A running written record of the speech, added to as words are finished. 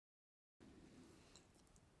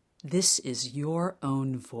This is Your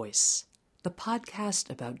Own Voice, the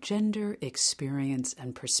podcast about gender, experience,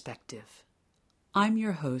 and perspective. I'm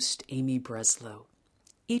your host, Amy Breslow.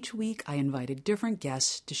 Each week, I invited different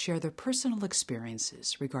guests to share their personal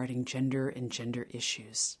experiences regarding gender and gender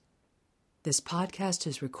issues. This podcast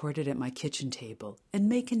is recorded at my kitchen table and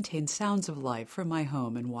may contain sounds of life from my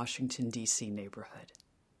home in Washington, D.C. neighborhood.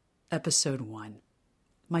 Episode 1.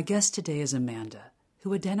 My guest today is Amanda,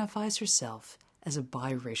 who identifies herself as a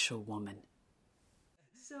biracial woman.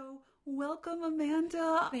 So, welcome,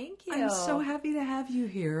 Amanda. Thank you. I'm so happy to have you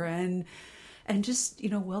here, and just,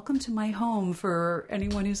 welcome to my home. For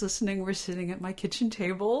anyone who's listening, we're sitting at my kitchen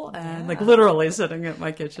table, and literally sitting at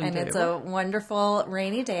my kitchen table. And it's a wonderful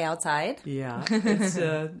rainy day outside. Yeah, it's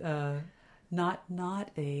not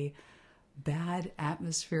a bad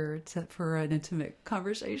atmosphere for an intimate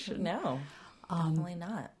conversation. No. Definitely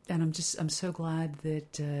not. And I'm so glad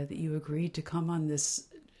that you agreed to come on this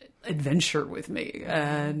adventure with me.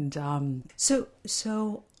 And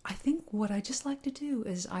so I think what I just like to do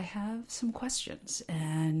is I have some questions,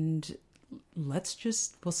 and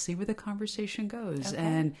we'll see where the conversation goes. Okay.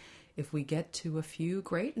 And if we get to a few,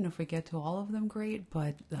 great, and if we get to all of them, great.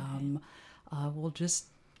 But we'll just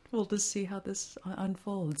see how this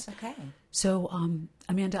unfolds. Okay. So,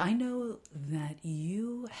 Amanda, I know that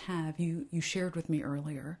you shared with me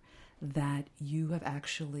earlier that you have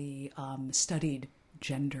actually studied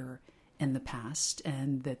gender in the past,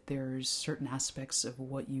 and that there's certain aspects of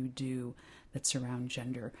what you do that surround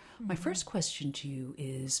gender. Mm-hmm. My first question to you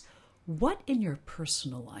is, what in your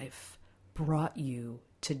personal life brought you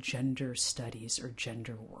to gender studies or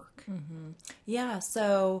gender work? Mm-hmm. Yeah,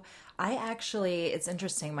 so it's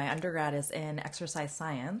interesting. My undergrad is in exercise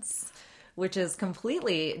science, which is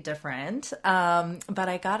completely different. But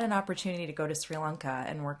I got an opportunity to go to Sri Lanka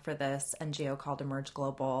and work for this NGO called Emerge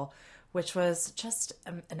Global, which was just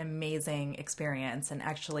an amazing experience. And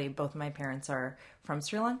actually, both my parents are from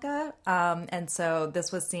Sri Lanka. And so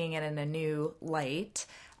this was seeing it in a new light.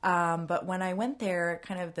 But when I went there,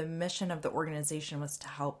 kind of the mission of the organization was to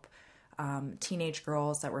help teenage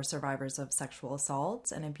girls that were survivors of sexual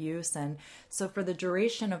assault and abuse. And so for the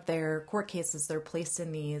duration of their court cases, they're placed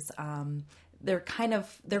in these, they're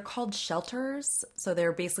called shelters. So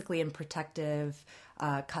they're basically in protective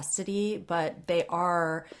custody, but they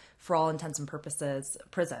are, for all intents and purposes,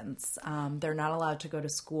 prisons. They're not allowed to go to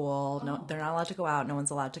school. No, they're not allowed to go out. No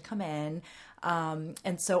one's allowed to come in.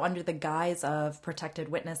 And so under the guise of protected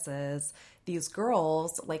witnesses, these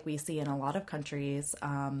girls, like we see in a lot of countries,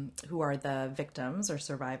 who are the victims or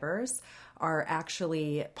survivors, are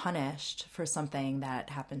actually punished for something that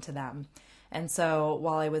happened to them. And so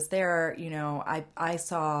while I was there, I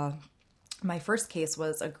saw, my first case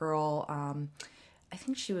was a girl, I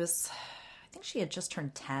think she had just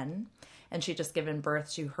turned 10, and she'd just given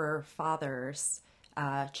birth to her father's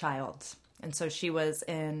child. And so she was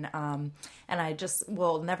in, and I just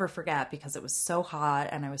will never forget, because it was so hot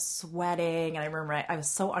and I was sweating, and I remember I was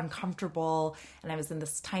so uncomfortable, and I was in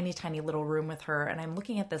this tiny, tiny little room with her, and I'm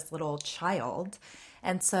looking at this little child.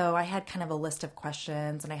 And so I had kind of a list of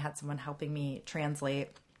questions, and I had someone helping me translate.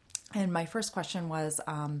 And my first question was,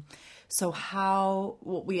 we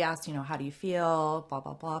asked, how do you feel, blah,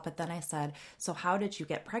 blah, blah. But then I said, so how did you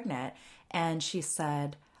get pregnant? And she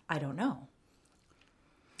said, I don't know.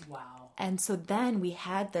 Wow. And so then we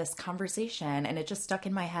had this conversation, and it just stuck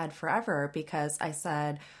in my head forever, because I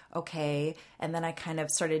said, okay. And then I kind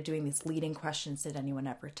of started doing these leading questions. Did anyone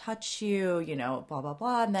ever touch you? Blah, blah,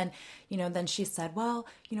 blah. And then, then she said, well,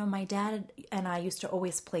 my dad and I used to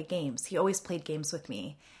always play games. He always played games with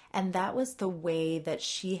me. And that was the way that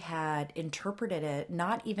she had interpreted it,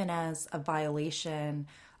 not even as a violation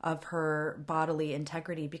of her bodily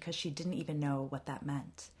integrity, because she didn't even know what that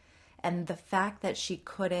meant. And the fact that she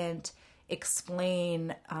couldn't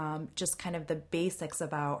explain just kind of the basics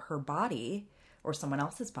about her body or someone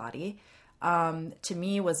else's body, to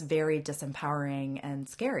me was very disempowering and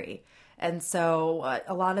scary. And so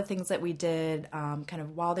a lot of things that we did kind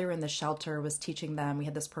of while they were in the shelter was teaching them. We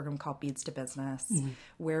had this program called Beads to Business,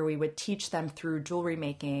 where we would teach them through jewelry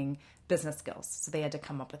making business skills. So they had to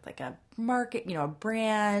come up with like a market, a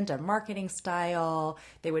brand, a marketing style.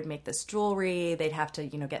 They would make this jewelry. They'd have to,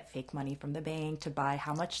 get fake money from the bank to buy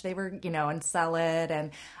how much they were, and sell it.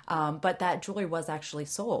 And, but that jewelry was actually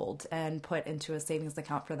sold and put into a savings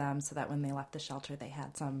account for them, so that when they left the shelter, they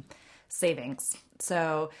had some savings.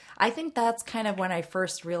 So I think that's kind of when I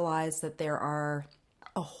first realized that there are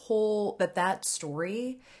that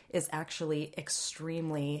story is actually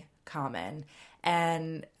extremely common.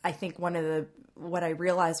 And I think what I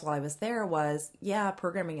realized while I was there was,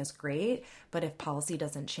 programming is great, but if policy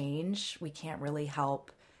doesn't change, we can't really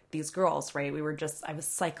help these girls, right? I was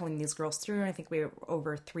cycling these girls through, and I think we were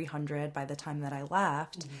over 300 by the time that I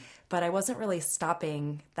left, but I wasn't really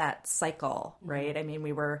stopping that cycle, right? I mean,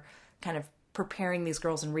 we were kind of preparing these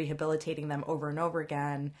girls and rehabilitating them over and over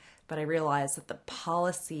again, but I realized that the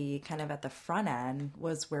policy kind of at the front end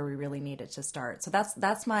was where we really needed to start. So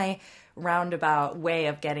that's my roundabout way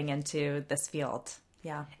of getting into this field.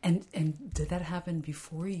 Yeah. And did that happen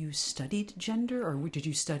before you studied gender, or did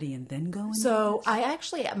you study and then go into So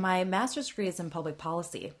this? my master's degree is in public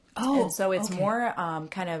policy. Oh, and so it's okay. more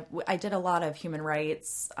I did a lot of human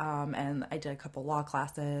rights, and I did a couple law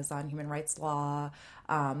classes on human rights law.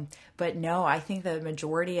 But no, I think the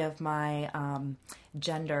majority of my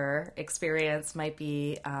gender experience might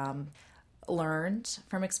be learned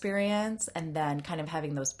from experience, and then kind of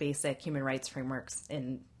having those basic human rights frameworks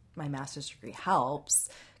in my master's degree helps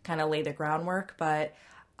kind of lay the groundwork. But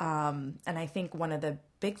and I think one of the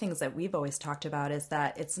big things that we've always talked about is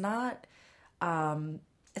that it's not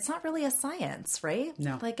really a science, right?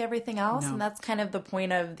 No. Like everything else. No. And that's kind of the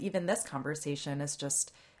point of even this conversation, is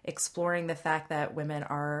just exploring the fact that women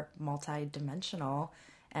are multidimensional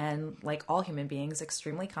and, like all human beings,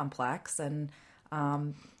 extremely complex. And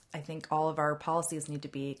I think all of our policies need to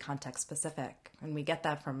be context specific. And we get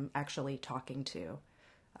that from actually talking to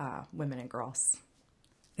women and girls.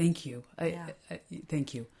 Thank you. Yeah.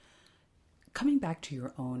 Thank you. Coming back to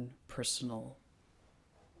your own personal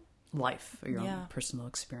life, or your own personal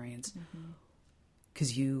experience,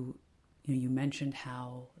 because you mentioned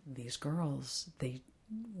how these girls, they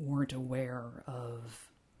weren't aware of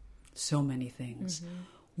so many things.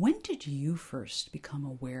 When did you first become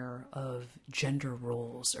aware of gender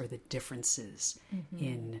roles or the differences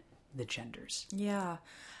in the genders? Yeah.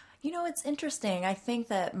 It's interesting. I think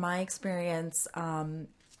that my experience,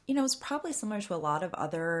 is probably similar to a lot of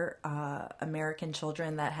other American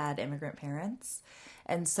children that had immigrant parents.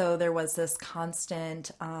 And so there was this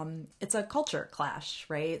constant, it's a culture clash,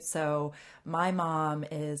 right? So my mom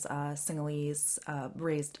is Sinhalese,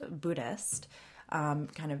 raised Buddhist,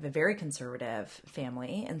 kind of a very conservative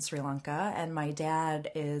family in Sri Lanka. And my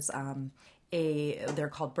dad is they're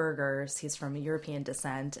called Burghers. He's from European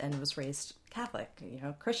descent and was raised Catholic,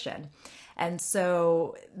 Christian. And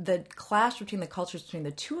so the clash between the cultures between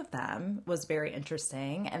the two of them was very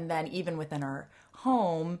interesting. And then even within our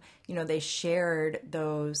home, they shared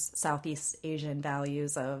those Southeast Asian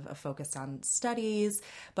values of a focus on studies.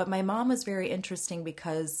 But my mom was very interesting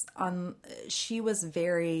because she was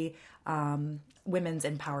very women's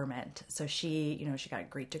empowerment. So she got a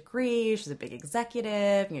great degree. She's a big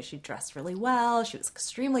executive. She dressed really well. She was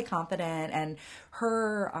extremely confident. And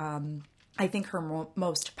her, I think her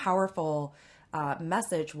most powerful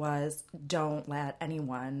message was, don't let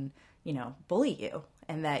anyone, bully you,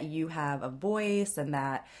 and that you have a voice, and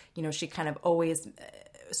that, she kind of always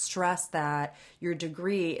stressed that your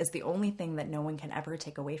degree is the only thing that no one can ever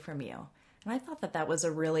take away from you. And I thought that was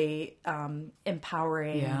a really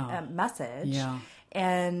empowering message. Yeah.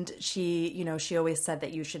 And she always said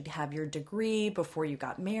that you should have your degree before you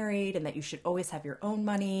got married, and that you should always have your own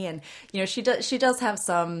money. And, she does have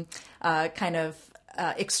some kind of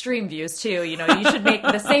extreme views too. You should make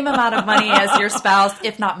the same amount of money as your spouse,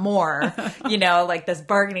 if not more, like this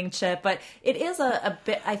bargaining chip. But it is a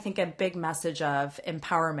bit, I think, a big message of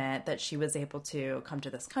empowerment that she was able to come to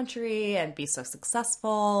this country and be so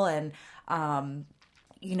successful. And,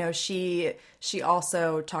 she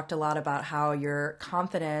also talked a lot about how your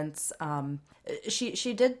confidence,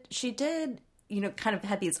 she did, kind of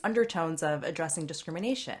had these undertones of addressing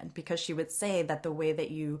discrimination, because she would say that the way that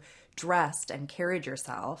you dressed and carried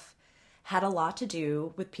yourself had a lot to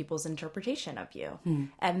do with people's interpretation of you.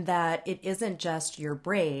 And that it isn't just your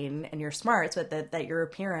brain and your smarts, but that your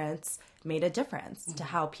appearance made a difference to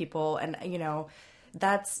how people, and,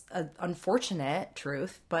 that's an unfortunate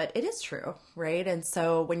truth, but it is true, right? And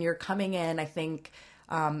so when you're coming in, I think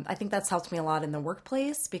that's helped me a lot in the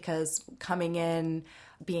workplace, because coming in,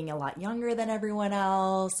 being a lot younger than everyone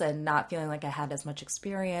else and not feeling like I had as much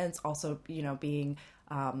experience, also, being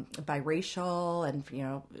biracial and,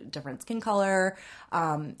 different skin color,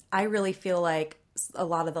 I really feel like a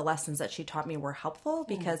lot of the lessons that she taught me were helpful,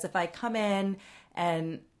 because if I come in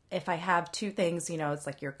and if I have two things, it's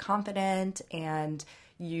like you're confident and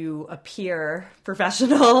you appear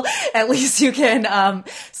professional, at least you can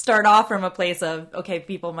start off from a place of, okay,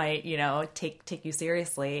 people might, take you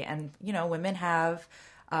seriously. And, women have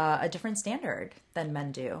a different standard than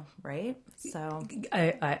men do, right? So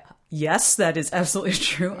yes, that is absolutely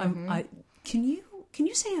true. Can you Can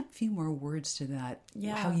you say a few more words to that?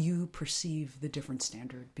 Yeah. How you perceive the different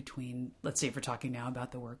standard between, let's say if we're talking now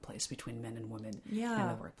about the workplace, between men and women in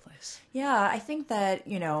the workplace. Yeah, I think that,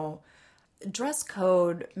 dress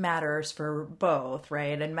code matters for both,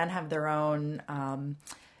 right? And men have their own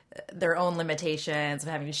limitations of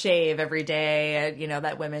having to shave every day,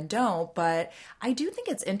 that women don't. But I do think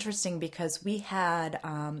it's interesting because we have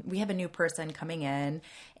a new person coming in,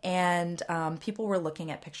 and people were looking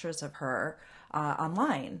at pictures of her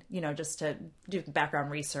online, just to do background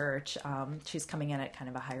research. She's coming in at kind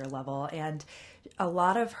of a higher level, and a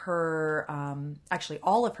lot of her, actually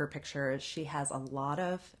all of her pictures, she has a lot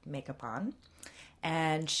of makeup on.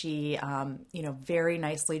 And she, very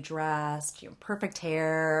nicely dressed, perfect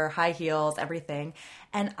hair, high heels, everything.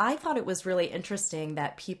 And I thought it was really interesting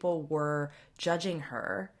that people were judging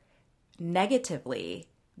her negatively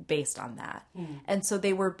based on that. And so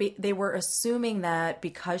they were assuming that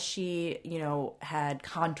because she, had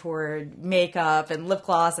contoured makeup and lip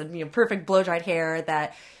gloss and, perfect blow-dried hair,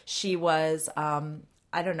 that she was,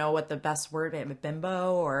 I don't know what the best word, a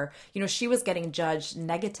bimbo, or, she was getting judged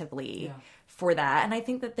negatively for that. And I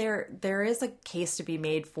think that there is a case to be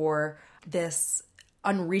made for this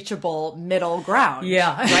unreachable middle ground.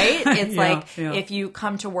 Yeah. Right? It's if you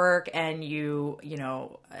come to work and you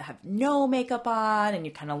have no makeup on,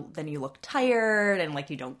 and then you look tired, and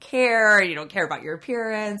you don't care about your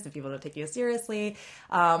appearance, and people don't take you seriously.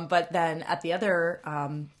 But then at the other,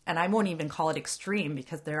 and I won't even call it extreme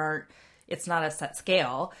because it's not a set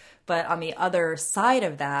scale. But on the other side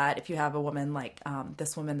of that, if you have a woman like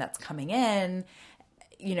this woman that's coming in,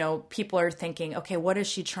 people are thinking, okay, what is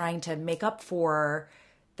she trying to make up for,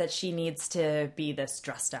 that she needs to be this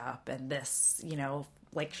dressed up and this,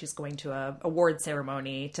 like she's going to a award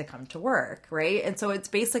ceremony to come to work, right? And so it's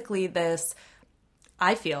basically this,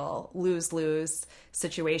 I feel, lose-lose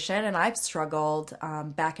situation. And I've struggled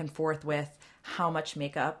back and forth with how much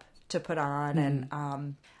makeup to put on.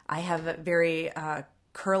 And I have a very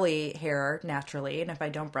curly hair naturally, and if I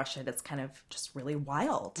don't brush it, it's kind of just really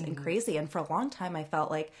wild and crazy. And for a long time, I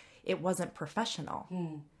felt like it wasn't professional.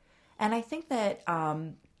 And I think that,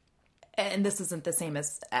 and this isn't the same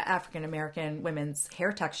as African American women's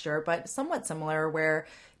hair texture, but somewhat similar, where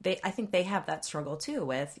I think they have that struggle too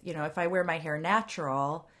with, if I wear my hair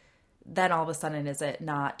natural, then all of a sudden is it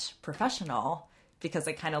not professional? Because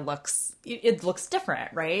it kind of looks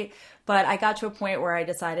different, right? But I got to a point where I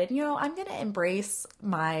decided, I'm going to embrace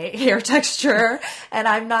my hair texture, and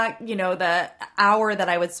I'm not, the hour that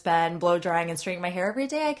I would spend blow drying and straightening my hair every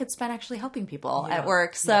day, I could spend actually helping people at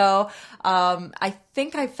work. So I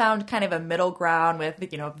think I found kind of a middle ground with,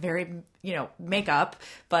 very, makeup,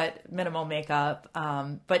 but minimal makeup.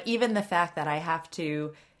 But even the fact that I have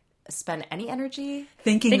to spend any energy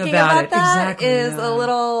thinking about it that exactly is a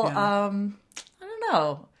little, I don't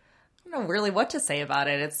know really what to say about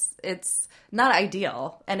it. It's not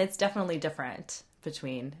ideal, and it's definitely different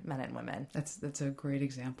between men and women. That's a great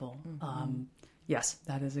example. Yes,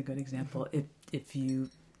 that is a good example. If you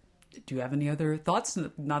do you have any other thoughts?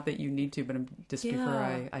 Not that you need to, but just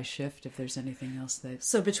before I shift, if there's anything else that...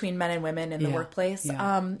 So between men and women in the workplace.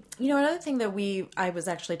 Another thing that I was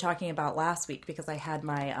actually talking about last week, because I had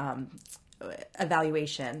my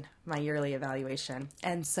evaluation, my yearly evaluation.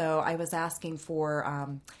 And so I was asking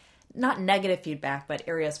for not negative feedback, but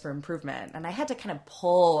areas for improvement. And I had to kind of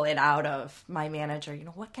pull it out of my manager.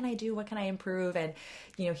 What can I do? What can I improve? And,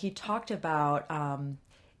 he talked about,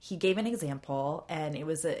 he gave an example, and it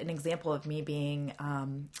was an example of me being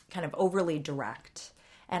kind of overly direct.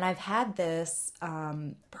 And I've had this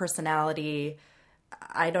personality,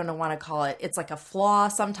 I don't want to call it, it's like a flaw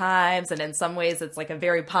sometimes, and in some ways it's like a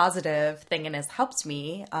very positive thing and has helped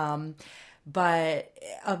me, but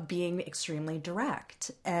of being extremely direct,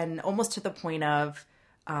 and almost to the point of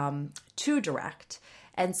too direct.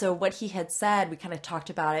 And so what he had said, we kind of talked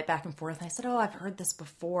about it back and forth, and I said, I've heard this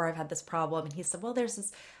before, I've had this problem. And he said, well, there's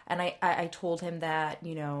this, and I told him that,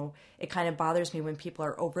 it kind of bothers me when people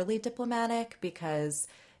are overly diplomatic, because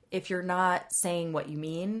if you're not saying what you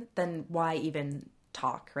mean, then why even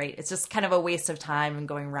talk, right? It's just kind of a waste of time and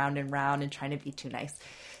going round and round and trying to be too nice.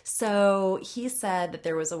 So he said that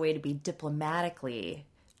there was a way to be diplomatically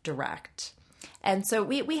direct. And so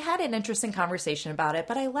we had an interesting conversation about it,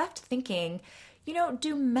 but I left thinking,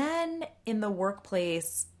 do men in the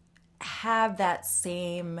workplace have that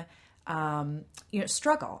same,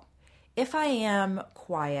 struggle? If I am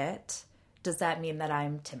quiet, does that mean that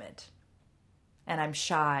I'm timid and I'm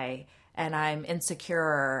shy and I'm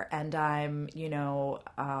insecure and I'm,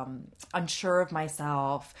 unsure of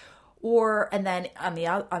myself? And then on the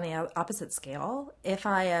opposite scale, if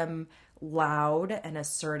I am loud and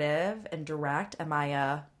assertive and direct? Am I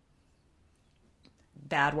a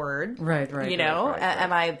bad word? Right. You know,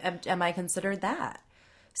 am I considered that?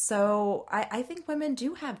 So I think women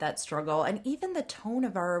do have that struggle, and even the tone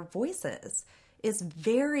of our voices is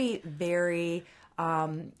very, very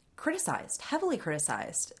criticized, heavily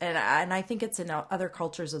criticized. And I think it's in other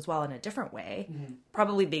cultures as well in a different way,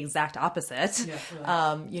 probably the exact opposite.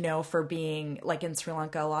 Yeah, really. You know, for being like in Sri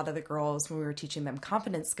Lanka, a lot of the girls, when we were teaching them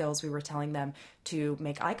confidence skills, we were telling them to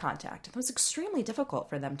make eye contact. It was extremely difficult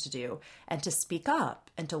for them to do, and to speak up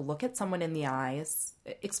and to look at someone in the eyes,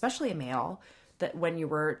 especially a male, that when you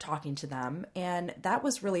were talking to them. And that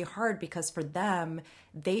was really hard because for them,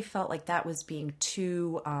 they felt like that was being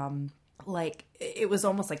too, like it was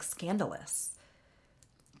almost like scandalous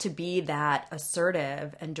to be that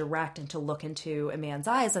assertive and direct and to look into a man's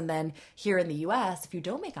eyes. And then here in the US, if you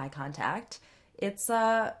don't make eye contact, it's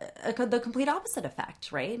the complete opposite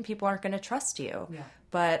effect, right? And people aren't going to trust you. Yeah.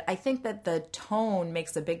 But I think that the tone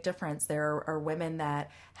makes a big difference. There are women that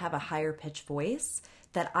have a higher pitched voice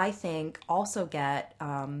that I think also get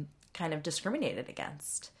kind of discriminated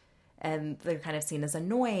against. And they're kind of seen as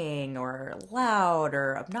annoying or loud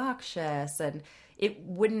or obnoxious. And it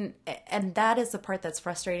wouldn't, and that is the part that's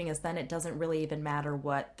frustrating, is then it doesn't really even matter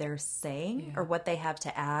what they're saying or what they have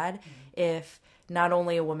to add. If not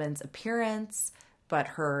only a woman's appearance, but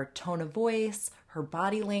her tone of voice, her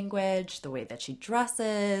body language, the way that she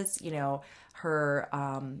dresses, you know, her,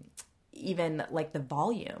 even like the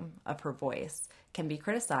volume of her voice can be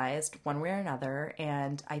criticized one way or another.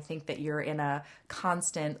 And I think that you're in a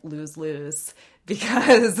constant lose-lose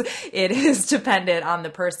because it is dependent on the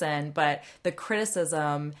person. But the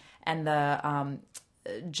criticism and the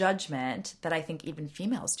judgment that I think even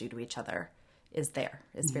females do to each other is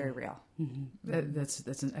very real.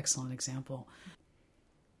 That's an excellent example.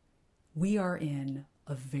 We are in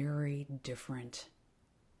a very different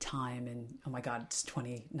time, and oh my God, it's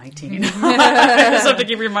 2019. I just have to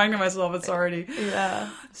keep reminding myself it's already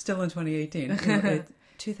still in 2018.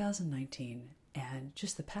 2019, and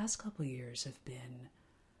just the past couple of years have been,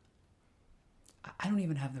 I don't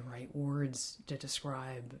even have the right words to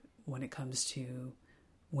describe when it comes to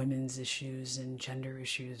women's issues and gender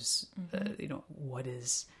issues. You know, what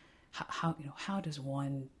is, how does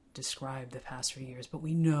one describe the past few years? But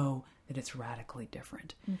we know that it's radically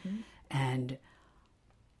different. And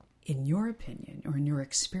in your opinion, or in your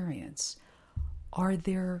experience, are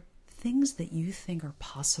there things that you think are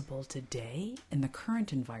possible today in the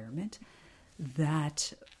current environment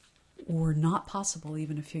that were not possible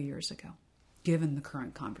even a few years ago, given the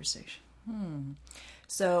current conversation?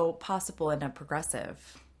 So possible in a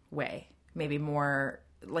progressive way, maybe more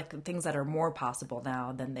like things that are more possible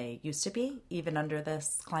now than they used to be, even under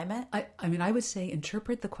this climate? I mean, I would say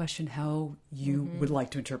interpret the question how you would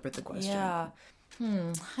like to interpret the question. Yeah.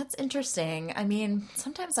 That's interesting. I mean,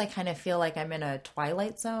 sometimes I kind of feel like I'm in a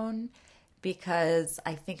twilight zone because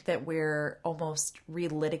I think that we're almost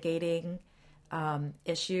relitigating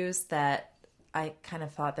issues that I kind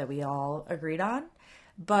of thought that we all agreed on.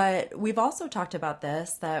 But we've also talked about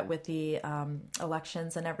this, that with the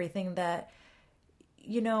elections and everything, that,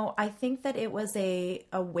 you know, I think that it was a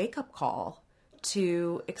wake-up call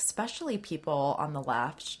to especially people on the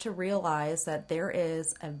left to realize that there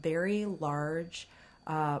is a very large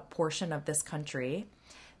portion of this country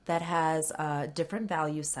that has a different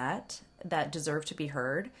value set, that deserve to be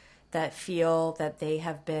heard, that feel that they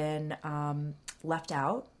have been left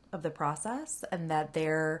out of the process, and that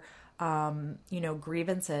their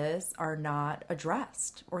grievances are not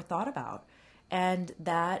addressed or thought about. And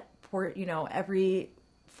that, every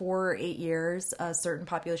 4 or 8 years, a certain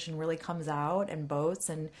population really comes out and votes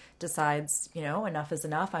and decides, enough is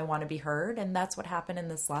enough. I want to be heard. And that's what happened in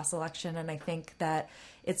this last election. And I think that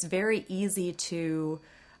it's very easy to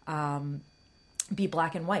be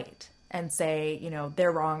black and white and say,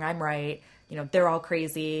 they're wrong, I'm right, they're all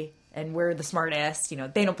crazy and we're the smartest,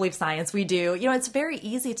 they don't believe science, we do. It's very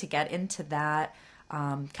easy to get into that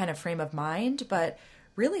kind of frame of mind. But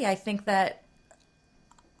really, I think that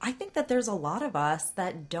there's a lot of us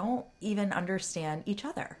that don't even understand each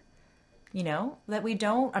other, that we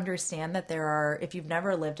don't understand that there are, if you've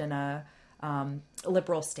never lived in a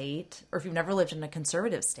liberal state, or if you've never lived in a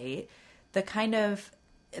conservative state,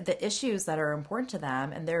 the issues that are important to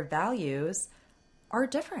them and their values are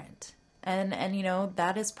different. And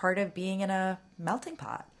that is part of being in a melting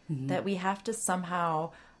pot, that we have to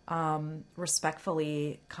somehow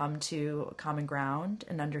respectfully come to a common ground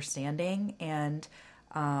and understanding. And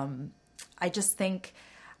I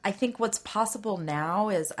think what's possible now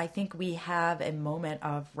is, I think we have a moment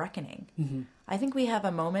of reckoning. I think we have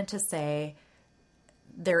a moment to say,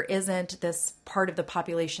 there isn't this part of the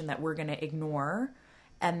population that we're going to ignore,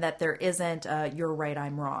 and that there isn't you're right,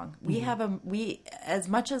 I'm wrong. We as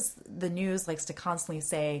much as the news likes to constantly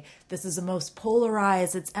say this is the most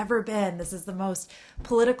polarized it's ever been, this is the most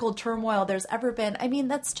political turmoil there's ever been. I mean,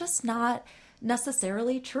 that's just not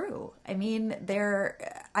necessarily true. I mean,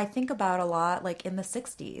 I think about a lot, like in the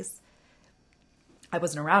 60s. I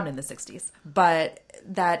wasn't around in the 60s, but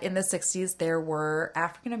that in the 60s there were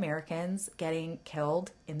African Americans getting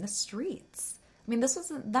killed in the streets. I mean,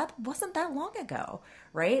 that wasn't that long ago,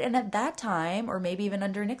 right? And at that time, or maybe even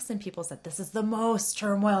under Nixon, people said this is the most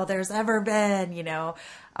turmoil there's ever been, you know.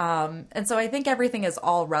 And so I think everything is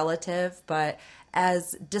all relative, but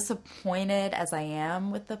as disappointed as I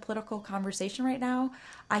am with the political conversation right now,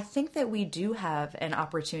 I think that we do have an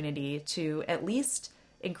opportunity to at least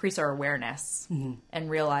increase our awareness and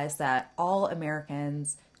realize that all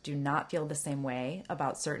Americans do not feel the same way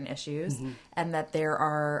about certain issues, and that there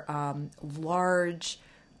are large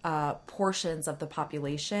portions of the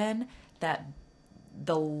population that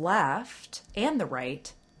the left and the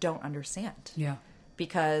right don't understand. Yeah.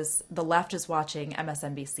 Because the left is watching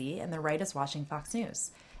MSNBC and the right is watching Fox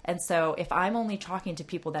News. And so if I'm only talking to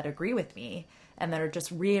people that agree with me and that are just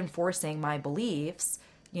reinforcing my beliefs,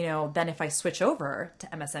 you know, then if I switch over to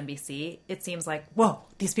MSNBC, it seems like, whoa,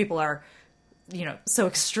 these people are, you know, so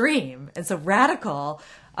extreme and so radical,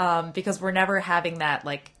 because we're never having that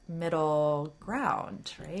like middle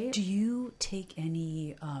ground, right? Do you take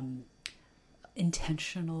any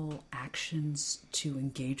intentional actions to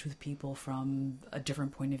engage with people from a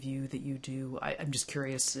different point of view that you do? I'm just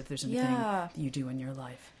curious if there's anything that you do in your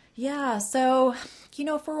life. Yeah. So, you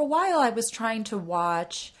know, for a while I was trying to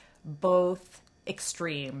watch both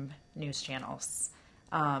extreme news channels.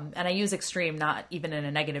 And I use extreme not even in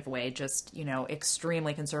a negative way, just, you know,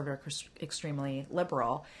 extremely conservative, extremely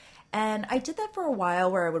liberal. And I did that for a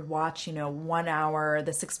while where I would watch, you know, 1 hour,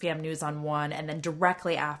 the 6 p.m. news on one, and then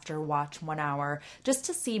directly after watch 1 hour just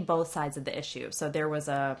to see both sides of the issue. So there was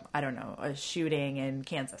a shooting in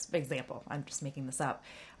Kansas, example. I'm just making this up.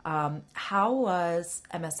 How was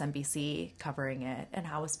MSNBC covering it and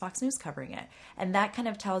how was Fox News covering it? And that kind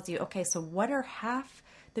of tells you, okay, so what are half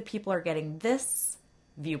the people are getting this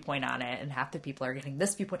viewpoint on it and half the people are getting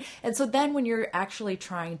this viewpoint. And so then when you're actually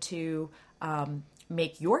trying to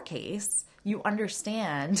make your case, you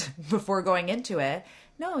understand before going into it,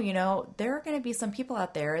 no, you know, there are going to be some people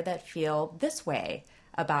out there that feel this way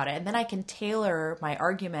about it. And then I can tailor my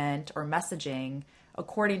argument or messaging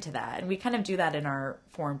according to that. And we kind of do that in our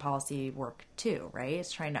foreign policy work too, right?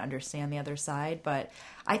 It's trying to understand the other side. But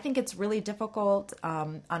I think it's really difficult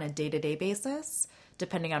on a day-to-day basis,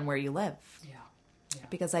 depending on where you live. Yeah.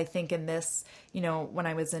 Because I think in this, you know, when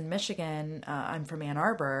I was in Michigan, I'm from Ann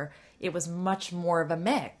Arbor, it was much more of a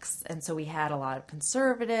mix. And so we had a lot of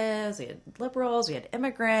conservatives, we had liberals, we had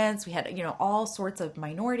immigrants, we had, you know, all sorts of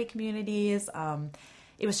minority communities.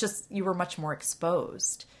 It was just, you were much more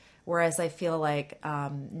exposed. Whereas I feel like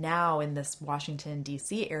now in this Washington,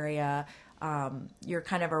 D.C. area, you're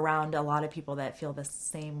kind of around a lot of people that feel the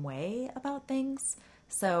same way about things.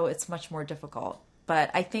 So it's much more difficult.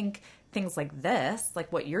 But I think things like this,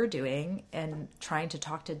 like what you're doing and trying to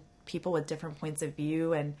talk to people with different points of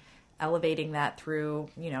view and elevating that through,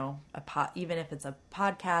 you know, even if it's a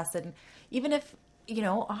podcast, and even if, you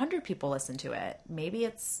know, 100 people listen to it, maybe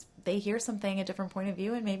they hear something, a different point of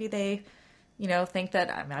view, and maybe they, you know, think that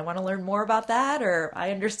I want to learn more about that, or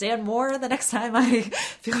I understand more the next time I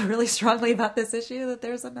feel really strongly about this issue, that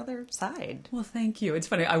there's another side. Well, thank you. It's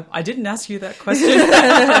funny. I didn't ask you that question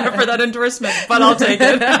for that endorsement, but I'll take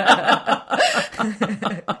it.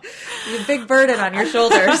 You have a big burden on your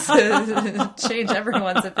shoulders to change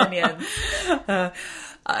everyone's opinion.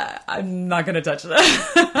 I'm not going to touch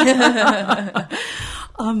that.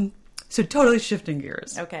 So totally shifting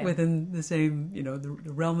gears within the same, you know, the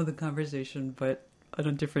realm of the conversation, but on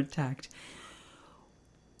a different tact.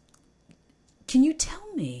 Can you tell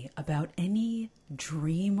me about any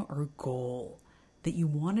dream or goal that you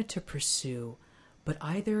wanted to pursue, but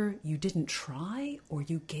either you didn't try or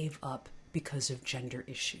you gave up because of gender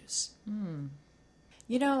issues?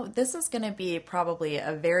 You know, this is going to be probably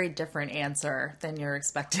a very different answer than you're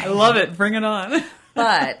expecting. I love it. Bring it on.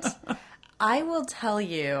 But I will tell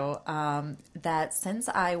you that since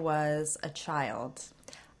I was a child,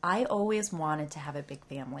 I always wanted to have a big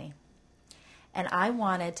family. And I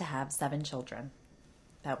wanted to have 7 children.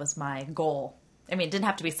 That was my goal. I mean, it didn't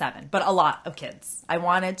have to be 7, but a lot of kids. I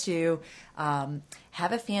wanted to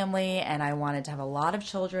have a family, and I wanted to have a lot of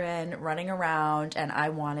children running around, and I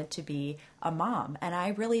wanted to be a mom. And I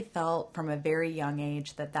really felt from a very young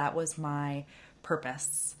age that that was my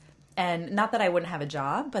purpose. And not that I wouldn't have a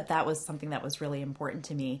job, but that was something that was really important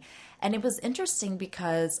to me. And it was interesting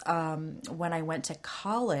because when I went to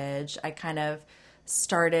college, I kind of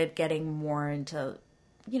started getting more into,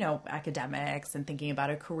 academics and thinking about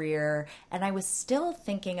a career. And I was still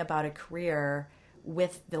thinking about a career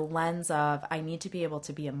with the lens of, I need to be able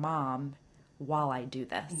to be a mom while I do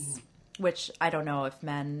this, which I don't know if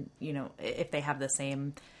men, if they have the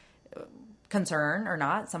same concern or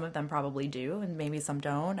not. Some of them probably do, and maybe some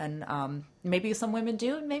don't, and maybe some women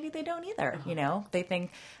do, and maybe they don't either. They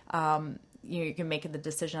think you can make the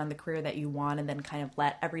decision on the career that you want and then kind of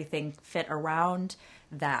let everything fit around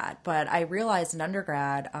that. But I realized in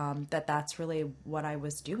undergrad that that's really what I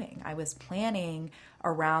was doing. I was planning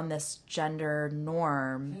around this gender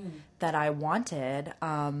norm that I wanted.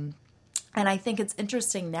 And I think it's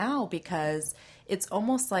interesting now because it's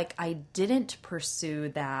almost like I didn't pursue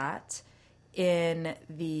that in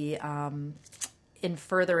the in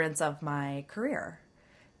furtherance of my career,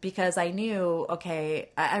 because I knew, okay,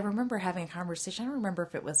 I remember having a conversation. I don't remember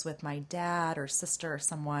if it was with my dad or sister or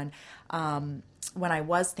someone when I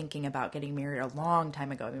was thinking about getting married a long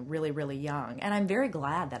time ago, really, really young. And I'm very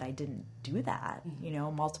glad that I didn't do that.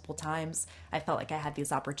 Multiple times I felt like I had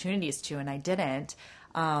these opportunities to, and I didn't.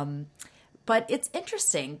 But it's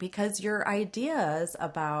interesting because your ideas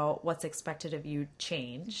about what's expected of you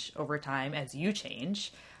change over time as you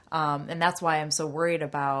change. And that's why I'm so worried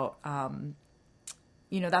about,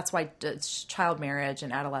 that's why child marriage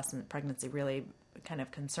and adolescent pregnancy really kind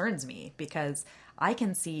of concerns me, because I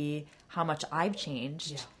can see how much I've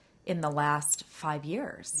changed in the last 5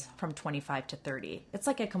 years from 25 to 30. It's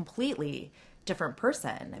like a completely different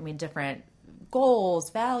person. I mean, different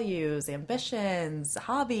goals, values, ambitions,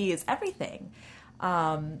 hobbies, everything.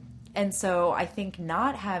 And so I think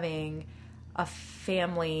not having a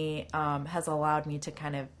family has allowed me to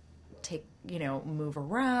kind of move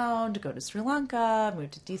around, go to Sri Lanka,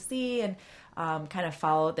 move to DC, and kind of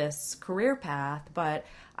follow this career path. But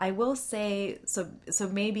I will say, so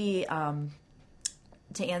maybe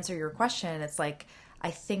to answer your question, it's like,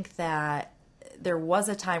 I think that there was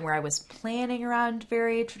a time where I was planning around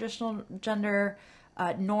very traditional gender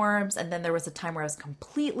norms, and then there was a time where I was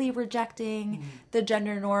completely rejecting the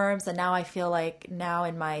gender norms, and now I feel like now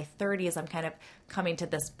in my 30s I'm kind of coming to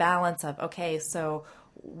this balance of, okay, so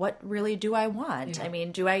what really do I want? I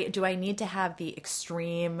mean, do I need to have the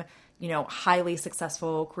extreme, highly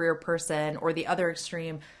successful career person, or the other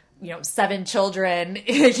extreme, 7 children,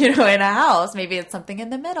 in a house? Maybe it's something in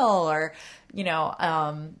the middle, or,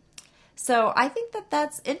 so I think that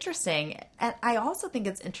that's interesting. And I also think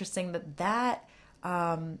it's interesting that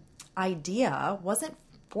idea wasn't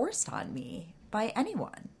forced on me by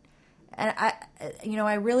anyone. And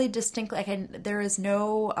I really distinctly, there is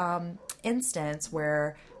no instance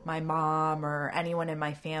where my mom or anyone in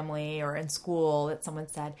my family or in school that someone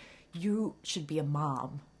said, you should be a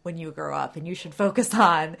mom when you grow up and you should focus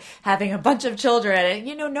on having a bunch of children.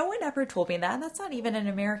 And, no one ever told me that. And that's not even an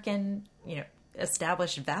American,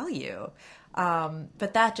 established value.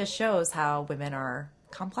 But that just shows how women are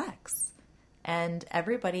complex. And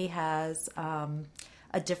everybody has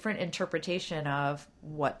a different interpretation of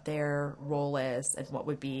what their role is and what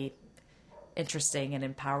would be interesting and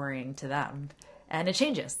empowering to them. And it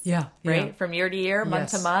changes, right? From year to year,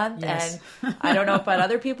 month to month. Yes. And I don't know about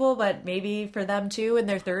other people, but maybe for them too, in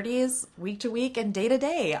their 30s, week to week and day to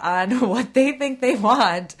day, on what they think they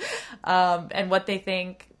want, and what they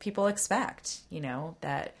think people expect,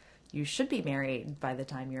 that you should be married by the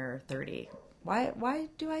time you're 30. Why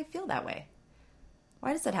do I feel that way?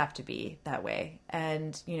 Why does it have to be that way?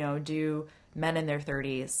 And, do men in their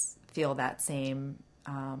 30s feel that same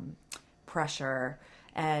pressure?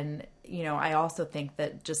 And, I also think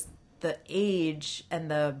that just the age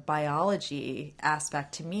and the biology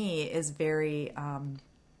aspect to me is very,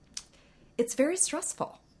 it's very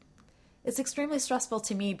stressful. It's extremely stressful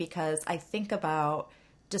to me because I think about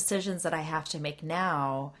decisions that I have to make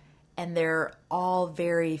now, and they're all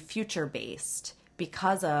very future-based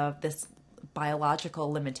because of this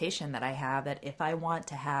biological limitation that I have, that if I want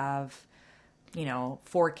to have,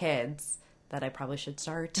 4 kids, that I probably should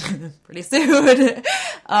start pretty soon.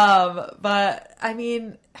 But I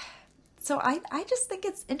mean, so I just think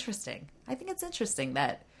it's interesting. I think it's interesting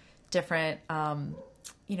that different,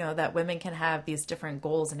 that women can have these different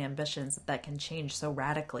goals and ambitions that can change so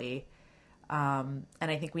radically. And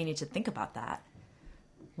I think we need to think about that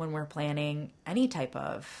when we're planning any type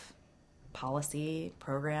of policy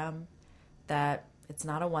program, that it's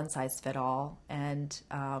not a one-size-fits-all, and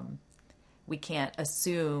we can't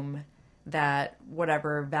assume that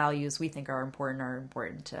whatever values we think are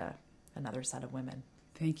important to another set of women.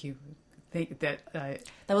 Thank you. think that That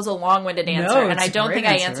was a long-winded answer, No, and it's I a don't great think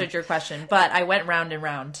I answer. answered your question, but I went round and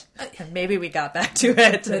round, and maybe we got back to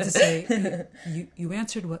it. to say you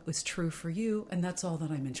answered what was true for you, and that's all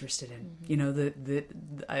that I'm interested in. You know,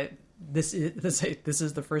 this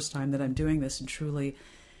is the first time that I'm doing this, and truly,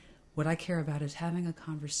 what I care about is having a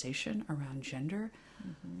conversation around gender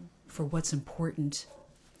for what's important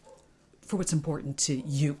to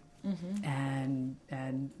you. And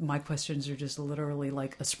my questions are just literally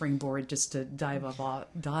like a springboard just to dive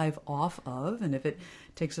off of. And if it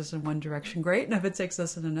takes us in one direction, great. And if it takes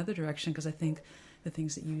us in another direction, because I think the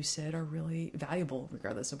things that you said are really valuable,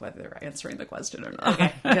 regardless of whether they're answering the question or not.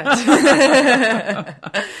 Okay,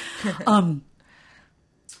 good.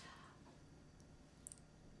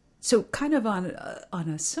 So kind of on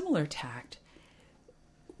a similar tact,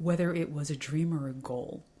 whether it was a dream or a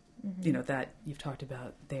goal, you know, that you've talked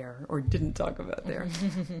about there or didn't talk about there.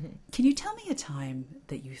 Can you tell me a time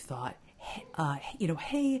that you thought,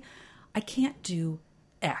 hey, I can't do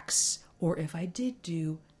X, or if I did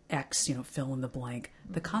do X, fill in the blank,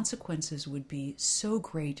 the consequences would be so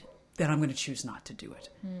great that I'm going to choose not to do it?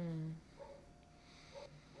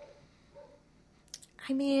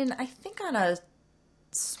 I mean, I think on a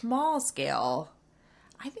small scale,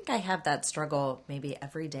 I think I have that struggle maybe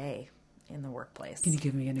every day in the workplace. Can you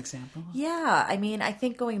give me an example? Yeah, I mean, I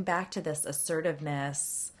think going back to this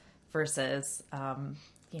assertiveness versus,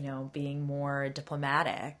 being more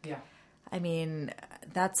diplomatic. Yeah. I mean,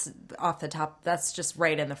 that's off the top. That's just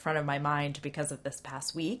right in the front of my mind because of this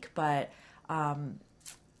past week. But I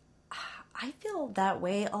feel that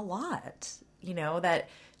way a lot.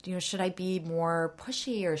 Should I be more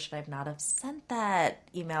pushy, or should I not have sent that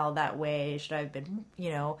email that way? Should I have been,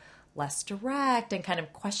 less direct, and kind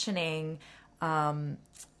of questioning my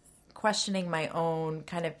own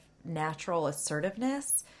kind of natural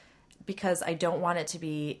assertiveness, because I don't want it to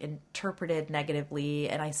be interpreted negatively,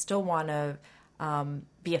 and I still want to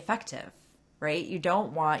be effective, right? You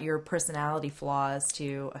don't want your personality flaws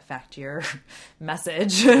to affect your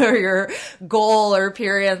message or your goal or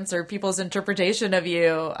appearance or people's interpretation of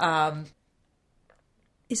you.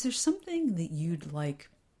 Is there something that you'd like,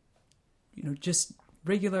 just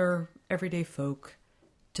regular, everyday folk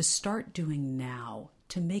to start doing now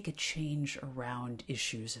to make a change around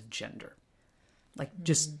issues of gender? Like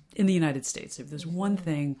just in the United States, if there's one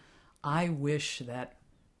thing I wish that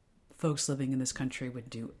folks living in this country would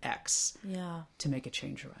do X to make a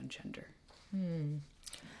change around gender.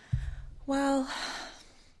 Well,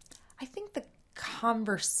 I think the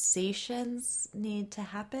conversations need to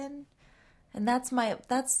happen. And that's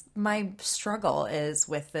my struggle is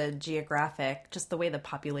with the geographic, just the way the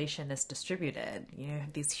population is distributed. You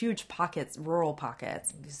have these huge pockets, rural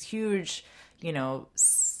pockets, these huge,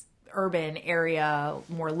 urban area,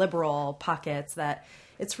 more liberal pockets, that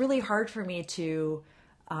it's really hard for me to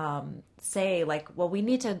say, like, well, we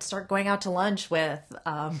need to start going out to lunch with,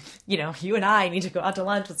 you and I need to go out to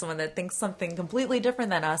lunch with someone that thinks something completely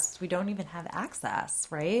different than us. We don't even have access,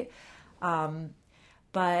 right?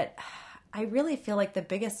 But I really feel like the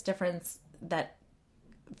biggest difference that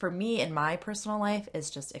for me in my personal life is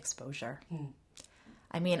just exposure.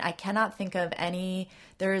 I mean, I cannot think of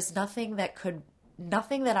there is nothing that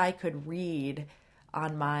I could read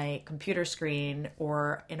on my computer screen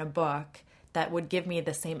or in a book that would give me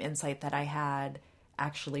the same insight that I had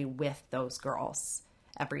actually with those girls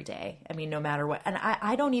every day. I mean, no matter what. And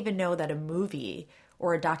I don't even know that a movie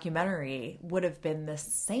or a documentary would have been the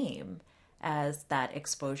same as that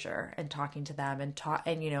exposure and talking to them and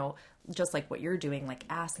just like what you're doing, like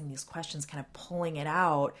asking these questions, kind of pulling it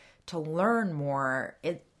out to learn more.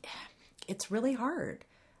 It's really hard.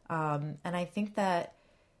 And I think that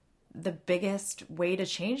the biggest way to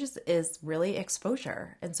change is really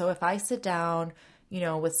exposure. And so if I sit down,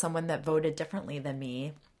 with someone that voted differently than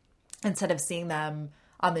me, instead of seeing them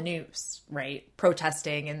on the news, right,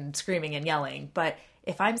 protesting and screaming and yelling, but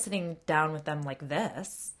if I'm sitting down with them like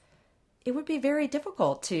this, it would be very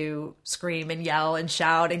difficult to scream and yell and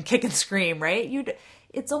shout and kick and scream, right?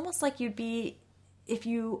 It's almost like if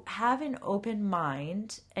you have an open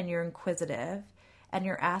mind and you're inquisitive and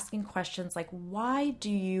you're asking questions like, why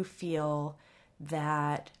do you feel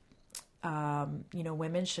that,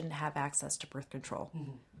 women shouldn't have access to birth control?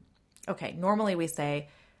 Okay. Normally we say,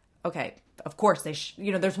 okay, of course they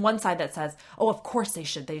there's one side that says, oh, of course they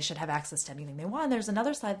should have access to anything they want. And there's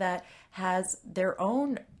another side that has their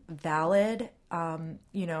own valid,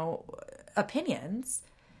 opinions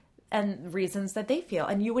and reasons that they feel.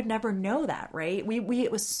 And you would never know that, right? We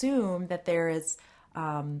assume that there is,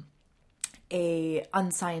 a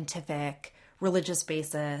unscientific religious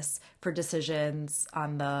basis for decisions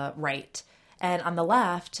on the right. And on the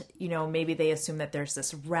left, maybe they assume that there's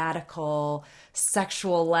this radical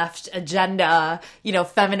sexual left agenda,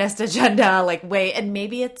 feminist agenda, like way, and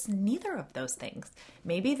maybe it's neither of those things.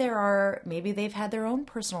 Maybe they've had their own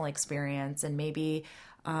personal experience, and maybe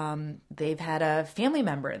they've had a family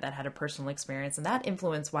member that had a personal experience and that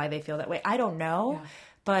influenced why they feel that way. I don't know. Yeah.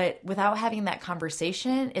 But without having that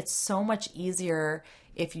conversation, it's so much easier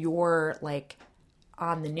if you're like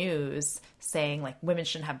on the news saying like women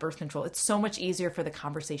shouldn't have birth control. It's so much easier for the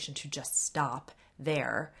conversation to just stop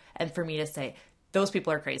there and for me to say, those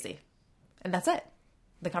people are crazy. And that's it.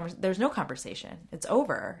 There's no conversation. It's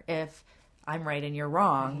over if I'm right and you're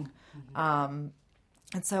wrong. Mm-hmm.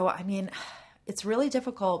 And so, I mean, it's really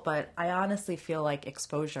difficult, but I honestly feel like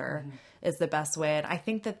exposure is the best way. And I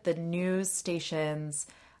think that the news stations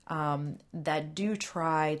that do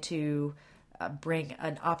try to bring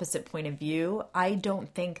an opposite point of view, I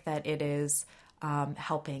don't think that it is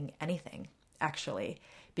helping anything, actually.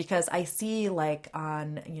 Because I see like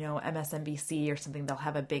on, MSNBC or something, they'll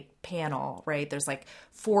have a big panel, right? There's like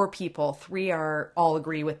 4 people, 3 all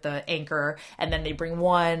agree with the anchor, and then they bring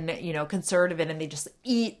one, conservative in and they just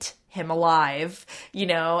eat him alive,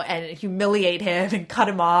 and humiliate him and cut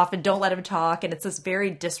him off and don't let him talk. And it's this very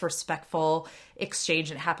disrespectful exchange.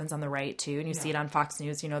 And it happens on the right too. And you see it on Fox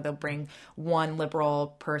News, they'll bring one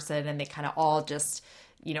liberal person and they kind of all just,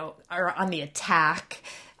 are on the attack.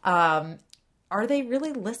 Are they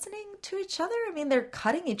really listening to each other? I mean, they're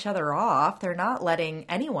cutting each other off. They're not letting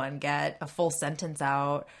anyone get a full sentence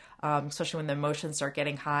out, especially when the emotions start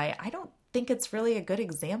getting high. I don't think it's really a good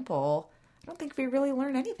example. I don't think we really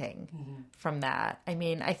learn anything from that. I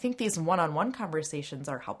mean, I think these one-on-one conversations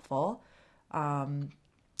are helpful. Kind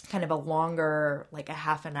of a longer, like a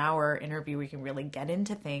half an hour interview, we can really get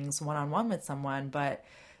into things one-on-one with someone. But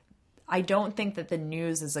I don't think that the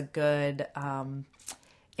news is a good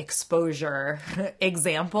exposure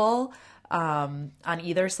example on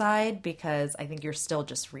either side, because I think you're still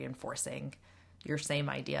just reinforcing your same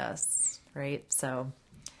ideas, right? So,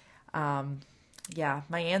 yeah,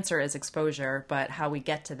 my answer is exposure, but how we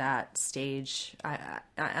get to that stage,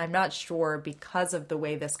 I'm not sure, because of the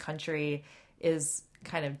way this country is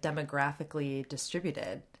kind of demographically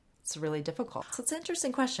distributed. It's really difficult. So it's an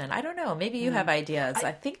interesting question. I don't know. Maybe you have ideas.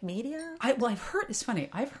 I think media. I've heard, it's funny.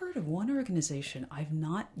 I've heard of one organization. I've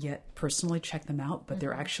not yet personally checked them out, but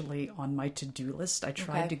they're actually on my to-do list. I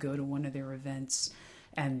tried to go to one of their events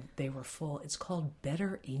and they were full. It's called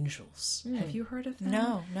Better Angels. Have you heard of them?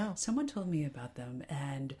 No. Someone told me about them,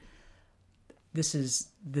 and this is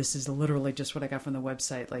literally just what I got from the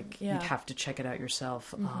website. Like, you have to check it out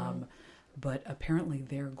yourself. But apparently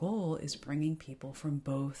their goal is bringing people from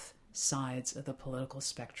both sides of the political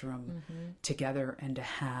spectrum together and to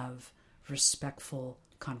have respectful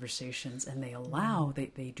conversations. And they allow,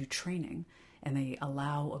 they do training, and they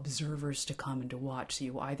allow observers to come and to watch. So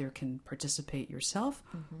you either can participate yourself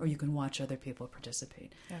or you can watch other people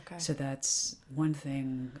participate. Okay. So that's one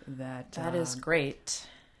thing that is great.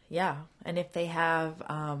 Yeah. And if they have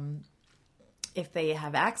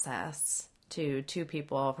access to 2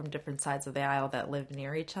 people from different sides of the aisle that live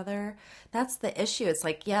near each other, that's the issue. It's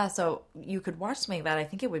like, so you could watch something like that. I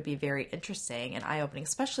think it would be very interesting and eye-opening,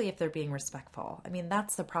 especially if they're being respectful. I mean,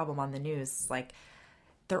 that's the problem on the news. Like,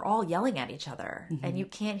 they're all yelling at each other and you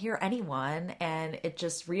can't hear anyone, and it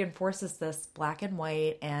just reinforces this black and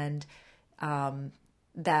white, and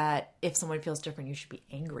that if someone feels different, you should be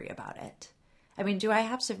angry about it. I mean, do I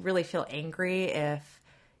have to really feel angry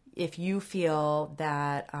if you feel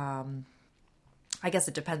that I guess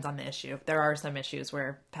it depends on the issue. There are some issues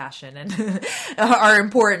where passion and are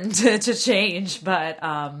important to change, but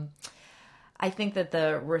I think that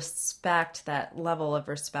the respect, that level of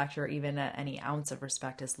respect, or even any ounce of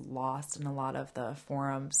respect, is lost in a lot of the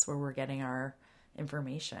forums where we're getting our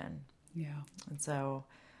information. Yeah. And so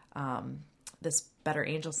this Better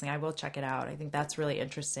Angels thing, I will check it out. I think that's really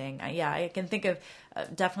interesting. I can think of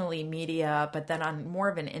definitely media, but then on more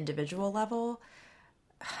of an individual level,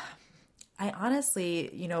 I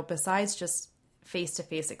honestly, besides just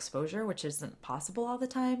face-to-face exposure, which isn't possible all the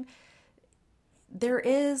time, there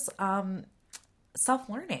is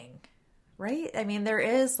self-learning, right? I mean, there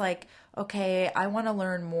is like, okay, I want to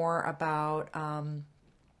learn more about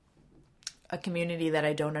a community that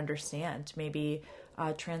I don't understand, maybe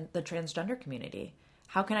the transgender community.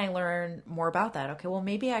 How can I learn more about that? Okay, well,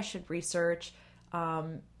 maybe I should research,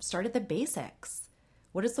 start at the basics.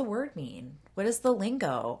 What does the word mean? What is the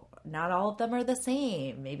lingo? Not all of them are the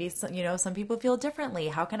same. Maybe some people feel differently.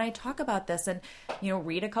 How can I talk about this? And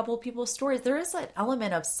read a couple of people's stories. There is an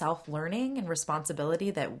element of self-learning and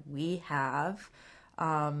responsibility that we have,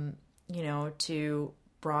 to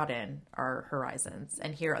broaden our horizons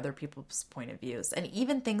and hear other people's point of views, and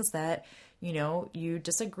even things that, you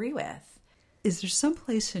disagree with. Is there some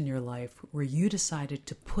place in your life where you decided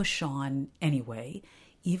to push on anyway,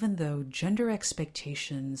 even though gender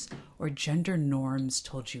expectations or gender norms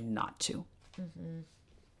told you not to?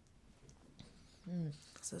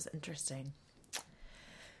 This is interesting.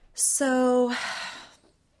 So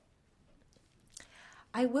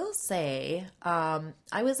I will say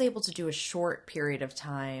I was able to do a short period of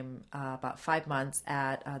time, about 5 months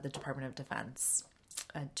at the Department of Defense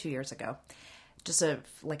 2 years ago. Just a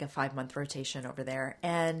 5-month rotation over there.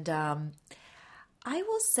 And I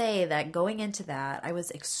will say that going into that, I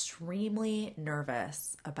was extremely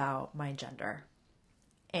nervous about my gender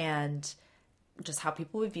and just how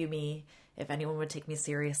people would view me, if anyone would take me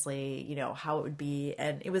seriously, how it would be.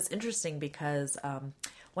 And it was interesting because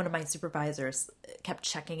one of my supervisors kept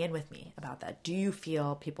checking in with me about that. Do you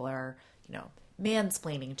feel people are,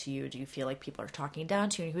 mansplaining to you? Do you feel like people are talking down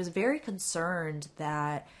to you? And he was very concerned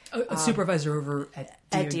that... A supervisor over at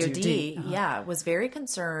DOD. Yeah, was very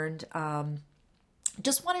concerned.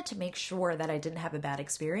 Just wanted to make sure that I didn't have a bad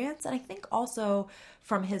experience. And I think also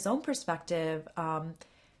from his own perspective,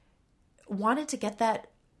 wanted to get that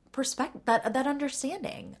perspective, that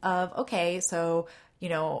understanding of, okay, so,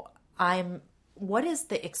 what is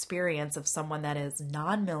the experience of someone that is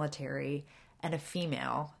non-military and a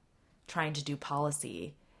female trying to do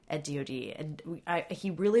policy at DOD? And he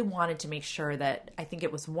really wanted to make sure that, I think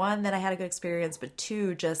it was one, that I had a good experience, but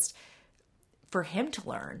two, just for him to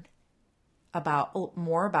learn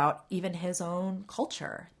more about even his own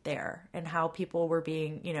culture there and how people were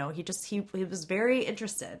being, he was very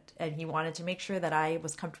interested, and he wanted to make sure that I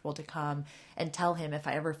was comfortable to come and tell him if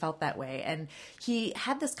I ever felt that way. And he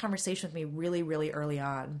had this conversation with me really, really early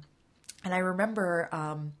on. And I remember,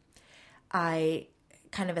 I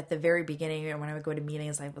kind of at the very beginning, when I would go to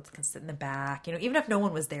meetings, I would sit in the back, even if no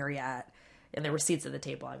one was there yet and there were seats at the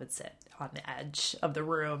table, I would sit on the edge of the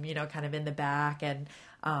room, kind of in the back. And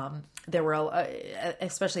there were,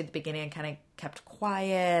 especially at the beginning, I kind of kept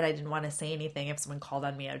quiet. I didn't want to say anything. If someone called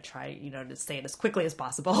on me, I would try, to say it as quickly as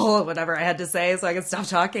possible, whatever I had to say, so I could stop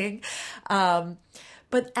talking.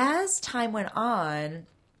 But as time went on,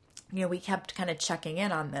 we kept kind of checking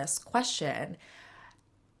in on this question.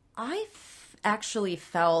 I actually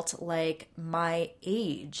felt like my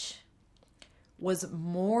age was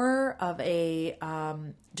more of a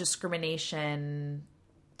discrimination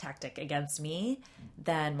tactic against me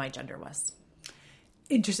than my gender was.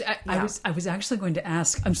 Interesting. I was actually going to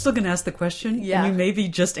ask. I'm still going to ask the question. Yeah. And you maybe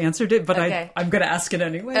just answered it, but okay. I'm going to ask it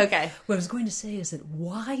anyway. Okay. What I was going to say is that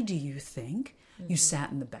why do you think you sat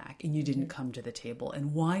in the back and you didn't come to the table?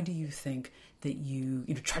 And why do you think that you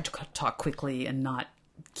tried to talk quickly and not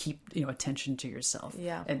keep attention to yourself?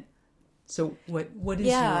 Yeah. And so what is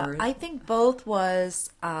your... I think both was...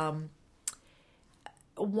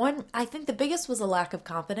 one, I think the biggest was a lack of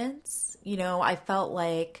confidence. I felt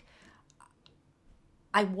like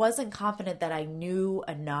I wasn't confident that I knew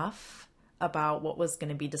enough about what was going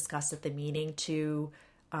to be discussed at the meeting to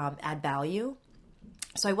add value.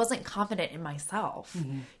 So I wasn't confident in myself,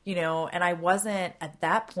 and I wasn't at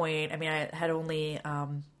that point. I mean, I had only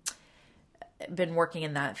been working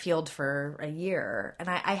in that field for a year, and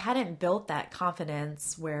I hadn't built that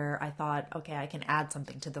confidence where I thought, okay, I can add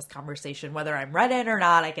something to this conversation, whether I'm read it or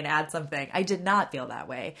not, I can add something. I did not feel that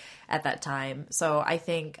way at that time. So I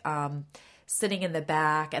think sitting in the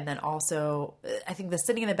back, and then also I think the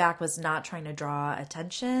sitting in the back was not trying to draw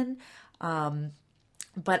attention.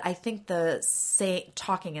 But I think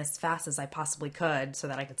talking as fast as I possibly could so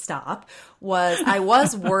that I could stop I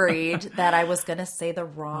was worried that I was going to say the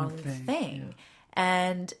wrong thing. Yeah.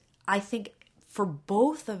 And I think for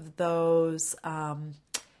both of those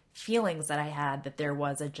feelings that I had, that there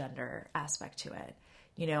was a gender aspect to it.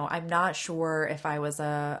 I'm not sure if I was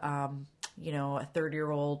a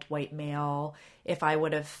 30-year-old white male, if I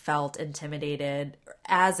would have felt intimidated.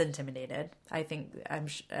 I think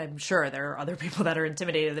I'm sure there are other people that are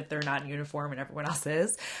intimidated if they're not in uniform and everyone else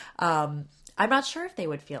is. I'm not sure if they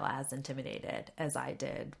would feel as intimidated as I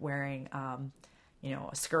did wearing, a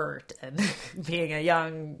skirt and being a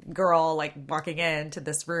young girl, like walking into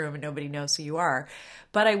this room and nobody knows who you are.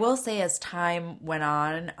 But I will say, as time went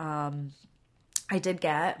on, I did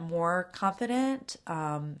get more confident.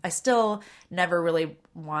 I still never really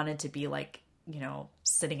wanted to be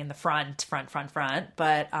sitting in the front.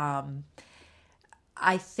 But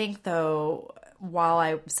I think though,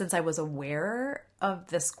 since I was aware of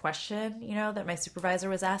this question, that my supervisor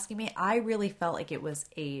was asking me, I really felt like it was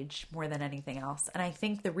age more than anything else. And I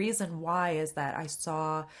think the reason why is that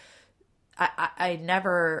I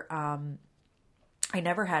never I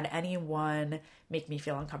never had anyone make me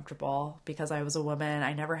feel uncomfortable because I was a woman.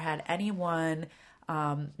 I never had anyone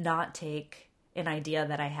not take an idea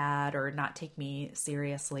that I had or not take me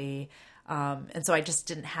seriously. And so I just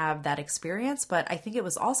didn't have that experience. But I think it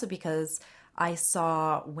was also because I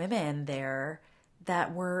saw women there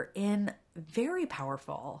that were in very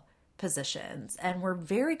powerful positions and were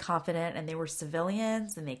very confident, and they were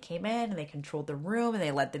civilians, and they came in and they controlled the room and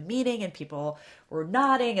they led the meeting and people were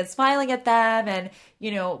nodding and smiling at them, and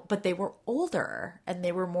but they were older and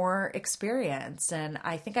they were more experienced. And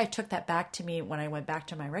I think I took that back to me when I went back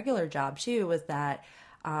to my regular job too, was that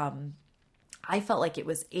I felt like it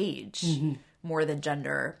was age more than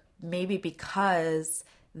gender, maybe because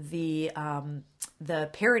the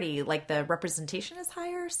parity, like the representation is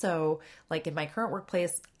higher. So like in my current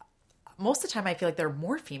workplace, most of the time I feel like there are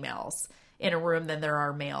more females in a room than there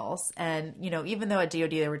are males. And, even though at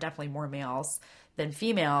DoD there were definitely more males than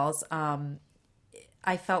females,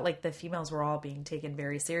 I felt like the females were all being taken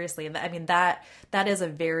very seriously. And I mean, that is a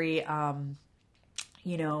very,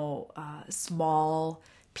 small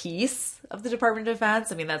piece of the Department of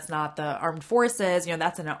Defense. I mean, that's not the armed forces,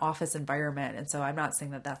 that's in an office environment. And so I'm not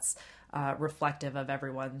saying that that's reflective of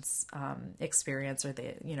everyone's experience or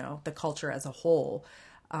the culture as a whole.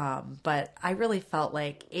 But I really felt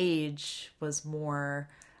like age was more,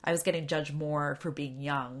 I was getting judged more for being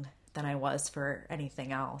young than I was for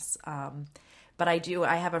anything else. But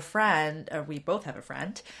I have a friend, or we both have a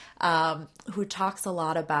friend, who talks a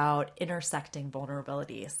lot about intersecting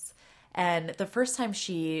vulnerabilities. And the first time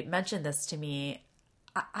she mentioned this to me,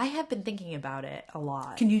 I have been thinking about it a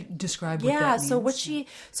lot. Can you describe what that means?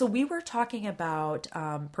 So we were talking about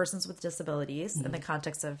persons with disabilities in the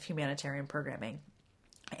context of humanitarian programming.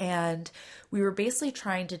 And we were basically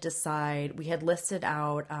trying to decide, we had listed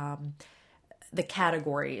out the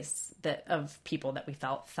categories of people that we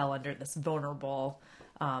felt fell under this vulnerable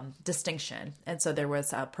distinction. And so there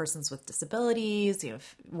was persons with disabilities,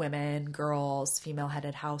 women, girls,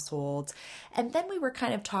 female-headed households. And then we were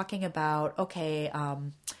kind of talking about,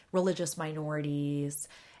 religious minorities.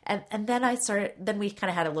 And then we kind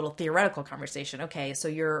of had a little theoretical conversation. Okay, so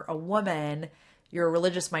you're a woman, you're a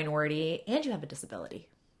religious minority, and you have a disability.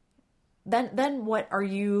 Then what, are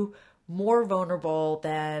you more vulnerable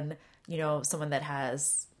than, someone that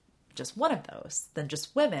has just one of those, than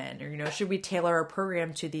just women? Or, should we tailor our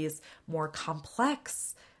program to these more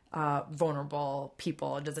complex, vulnerable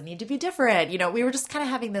people? Does it need to be different? We were just kind of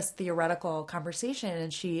having this theoretical conversation,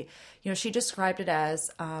 and she described it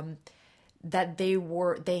as, that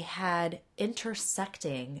they had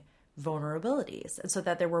intersecting vulnerabilities. And so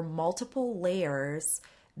that there were multiple layers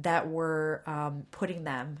that were putting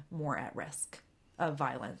them more at risk of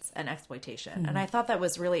violence and exploitation. Mm-hmm. And I thought that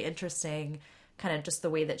was really interesting, kind of just the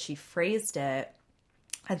way that she phrased it.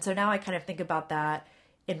 And so now I kind of think about that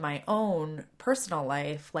in my own personal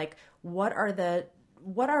life. Like, what are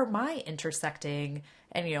my intersecting,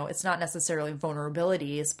 and, it's not necessarily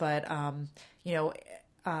vulnerabilities, but,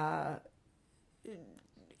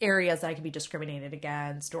 areas that I can be discriminated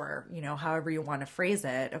against, or, however you want to phrase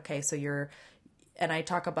it. Okay, so and I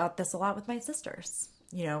talk about this a lot with my sisters,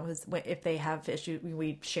 if they have issues,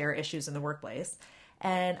 we share issues in the workplace.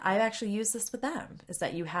 And I've actually used this with them, is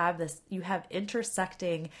that you have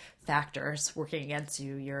intersecting factors working against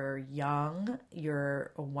you. You're young,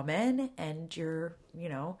 you're a woman, and you're,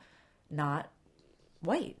 not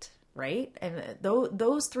white, right? And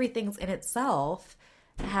those three things in itself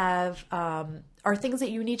are things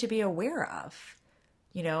that you need to be aware of,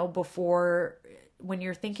 before, when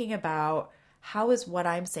you're thinking about, how is what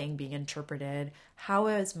I'm saying being interpreted?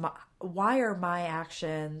 Why are my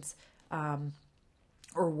actions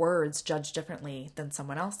or words judged differently than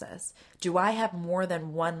someone else's? Do I have more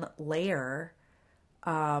than one layer,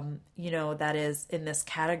 that is in this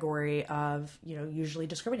category of, usually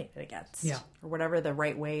discriminated against? Yeah. Or whatever the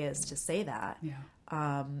right way is to say that.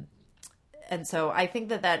 Yeah. And so I think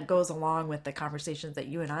that goes along with the conversations that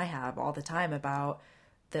you and I have all the time about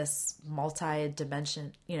this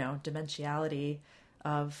dimensionality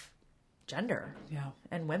of gender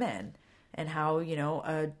and women, and how,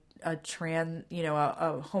 a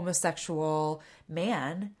homosexual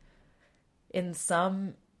man in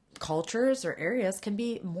some cultures or areas can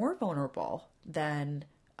be more vulnerable than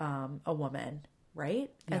a woman, right?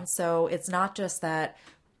 Yeah. And so it's not just that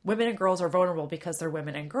women and girls are vulnerable because they're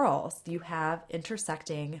women and girls. You have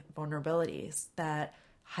intersecting vulnerabilities that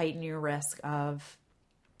heighten your risk of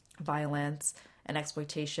violence and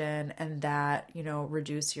exploitation, and that,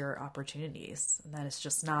 reduce your opportunities. And that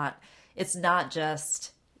it's not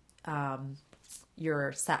just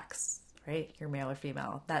your sex right? You're male or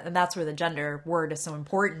female. And that's where the gender word is so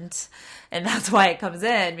important. And that's why it comes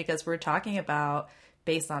in, because we're talking about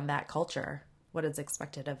based on that culture, what is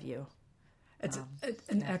expected of you. It's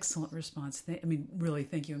an excellent response. I mean, really,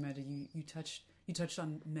 thank you, Amanda. You touched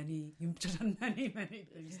on many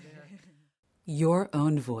things there. Your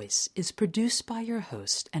Own Voice is produced by your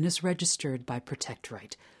host and is registered by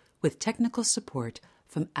ProtectRight, with technical support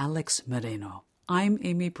from Alex Moreno. I'm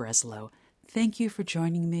Amy Breslow. Thank you for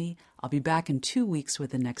joining me. I'll be back in 2 weeks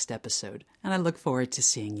with the next episode, and I look forward to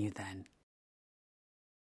seeing you then.